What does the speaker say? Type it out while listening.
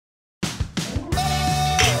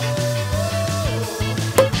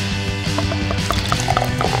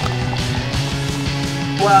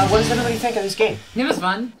what does everybody think of this game? It was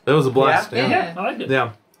fun. That was a blast. Yeah. I liked it.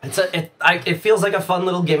 Yeah. It feels like a fun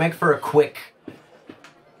little gimmick for a quick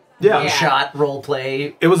one-shot role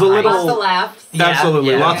play. It was a little... Lots of laughs.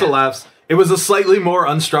 Absolutely, lots of laughs. It was a slightly more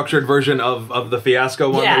unstructured version of the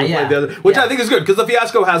Fiasco one that we played the other, which I think is good, because the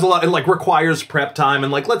Fiasco has a lot, it like requires prep time,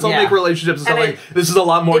 and like, let's all make relationships and stuff like this is a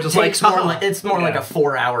lot more just like... It's more like a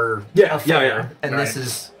 4-hour affair, and this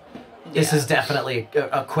is definitely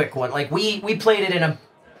a quick one. Like, we played it in a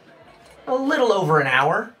little over an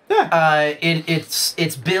hour. Yeah.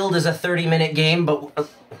 Its build is a 30-minute game, but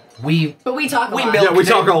we talk a lot. Yeah, we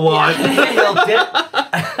talk a lot. We milked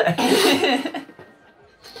it.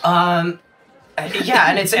 And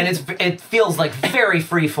it feels like very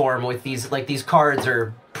freeform with these. Like, these cards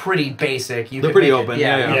are pretty basic. They're pretty open.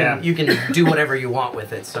 You can do whatever you want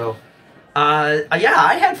with it. So,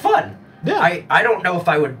 I had fun. Yeah. I don't know if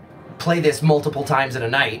I would play this multiple times in a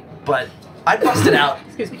night, but I'd bust it out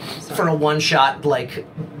for a one-shot. Like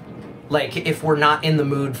if we're not in the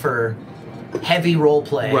mood for heavy role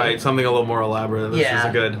play, right? Something a little more elaborate. This is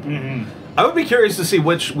a good. Mm-hmm. I would be curious to see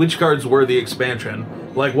which cards were the expansion.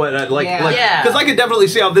 Like what, because I could definitely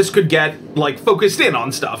see how this could get like focused in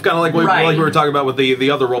on stuff, kind of like like we were talking about with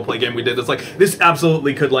the other roleplay game we did. It's like this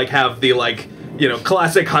absolutely could like have the like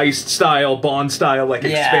classic heist style, Bond style like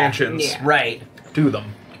expansions to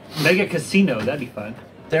them. Mega Casino, that'd be fun.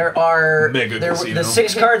 There are Casino. The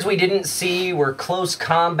 6 cards we didn't see were Close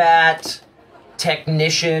Combat,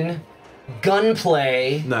 Technician,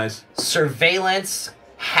 Gunplay, nice, Surveillance,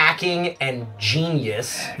 Hacking, and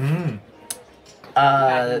Genius.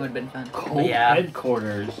 That would have been fun. Cold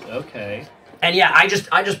Headquarters, okay. And I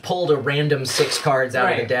just pulled a random 6 cards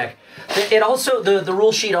out of the deck. It also the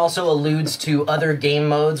rule sheet also alludes to other game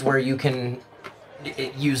modes where you can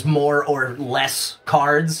use more or less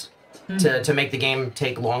cards to make the game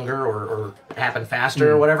take longer or happen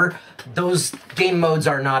faster or whatever. Those game modes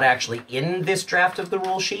are not actually in this draft of the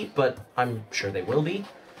rule sheet, but I'm sure they will be.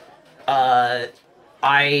 I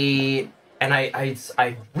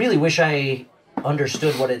really wish I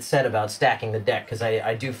understood what it said about stacking the deck, because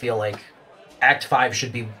I do feel like Act 5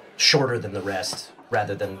 should be shorter than the rest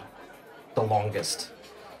rather than the longest.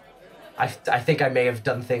 I think I may have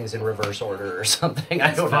done things in reverse order or something.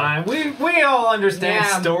 I don't know. We all understand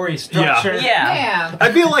story structure. Yeah.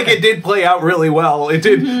 I feel like it did play out really well. It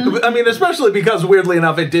did. I mean, especially because weirdly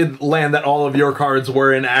enough, it did land that all of your cards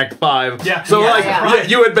were in Act 5. Yeah. So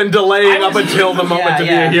you had been delaying up until the moment to be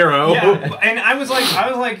a hero. Yeah. And I was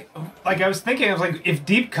thinking, if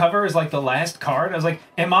Deep Cover is like the last card, I was like,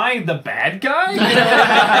 am I the bad guy?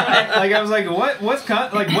 Like, I was like, when's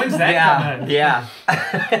that coming? Yeah.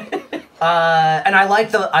 And I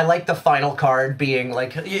like the final card being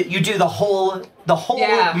like you do the whole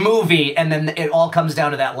movie, and then it all comes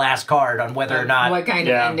down to that last card on whether or not what kind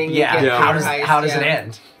of ending you get. How does it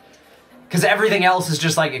end? Because everything else is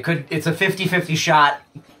just like it's a 50-50 shot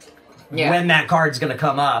when that card's gonna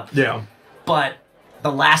come up. Yeah. But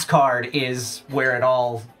the last card is where it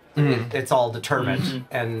all it's all determined,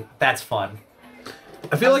 and that's fun.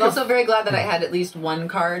 I feel was also very glad that I had at least one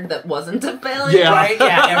card that wasn't a failure. Yeah. Right?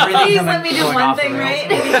 Yeah, everything. Please let me do one thing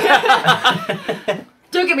right.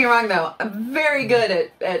 Don't get me wrong, though. I'm very good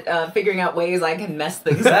at figuring out ways I can mess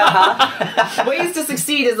things up. Ways to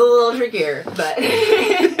succeed is a little trickier, but...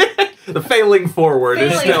 The failing forward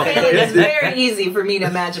is still... It's very easy for me to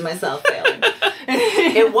imagine myself failing.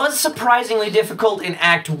 It was surprisingly difficult in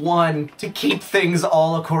Act 1 to keep things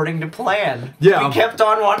all according to plan. Yeah. We kept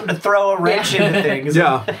on wanting to throw a wrench into things.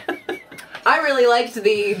 Yeah. I really liked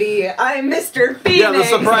the I'm Mr. Phoenix. Yeah, the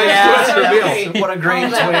surprise twist reveal. What a great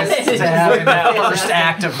twist to have in that first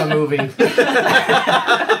act of the movie.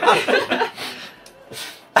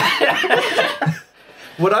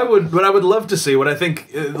 What I would love to see, what I think,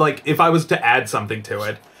 like, if I was to add something to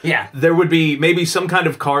it, there would be maybe some kind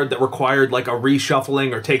of card that required, like, a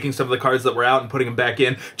reshuffling or taking some of the cards that were out and putting them back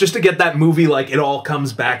in, just to get that movie, like, it all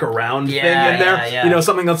comes back around thing in there. Yeah. You know,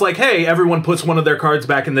 something that's like, hey, everyone puts one of their cards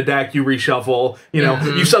back in the deck, you reshuffle, you know,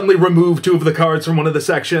 you suddenly remove 2 of the cards from one of the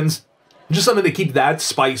sections. Just something to keep that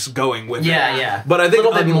spice going with it. Yeah. But I think a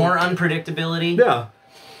little bit more unpredictability. Yeah.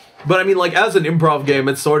 But I mean, like, as an improv game,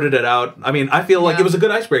 it sorted it out. I mean, I feel like it was a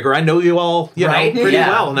good icebreaker. I know you all, you know, pretty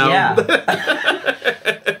well now. Yeah.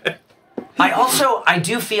 I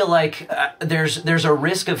do feel like there's a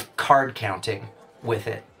risk of card counting with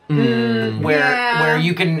it. Where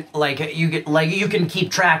you can you can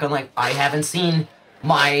keep track on, like, I haven't seen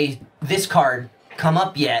this card come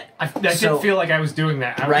up yet. I did feel like I was doing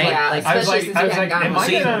that. Right? I was like, am I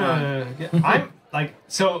gonna... Like,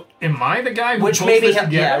 so am I the guy who which pulls maybe this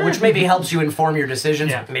together? which maybe helps you inform your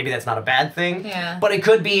decisions. Yeah. Maybe that's not a bad thing. Yeah. But it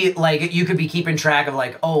could be like you could be keeping track of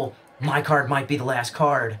like, oh, my card might be the last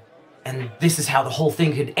card, and this is how the whole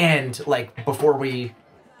thing could end. Like before we,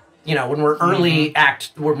 when we're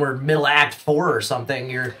when we're middle act 4 or something,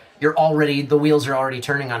 you're already, the wheels are already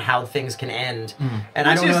turning on how things can end. And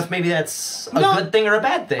I don't know if maybe that's a good thing or a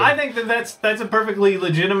bad thing. I think that's a perfectly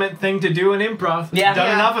legitimate thing to do in improv. Yeah.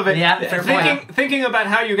 Done enough of it. Yeah, fair point. Thinking about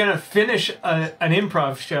how you're going to finish an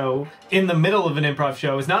improv show in the middle of an improv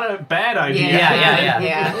show is not a bad idea.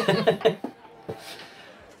 Yeah.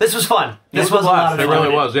 This was fun. This was a lot of fun. It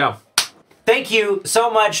really was, yeah. Thank you so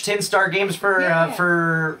much, Tin Star Games,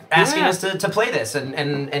 for asking us to play this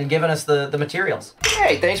and giving us the materials.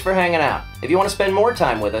 Hey, thanks for hanging out. If you want to spend more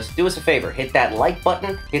time with us, do us a favor. Hit that like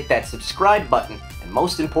button, hit that subscribe button, and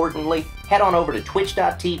most importantly, head on over to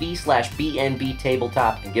twitch.tv/BNB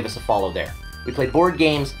Tabletop and give us a follow there. We play board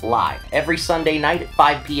games live every Sunday night at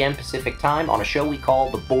 5 p.m. Pacific Time on a show we call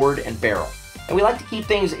The Board and Barrel. And we like to keep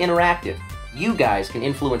things interactive. You guys can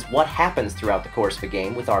influence what happens throughout the course of a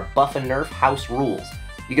game with our Buff and Nerf house rules.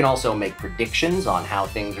 You can also make predictions on how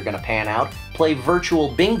things are going to pan out, play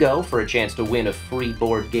virtual bingo for a chance to win a free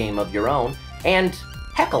board game of your own, and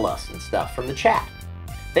heckle us and stuff from the chat.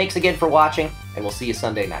 Thanks again for watching, and we'll see you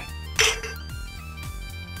Sunday night.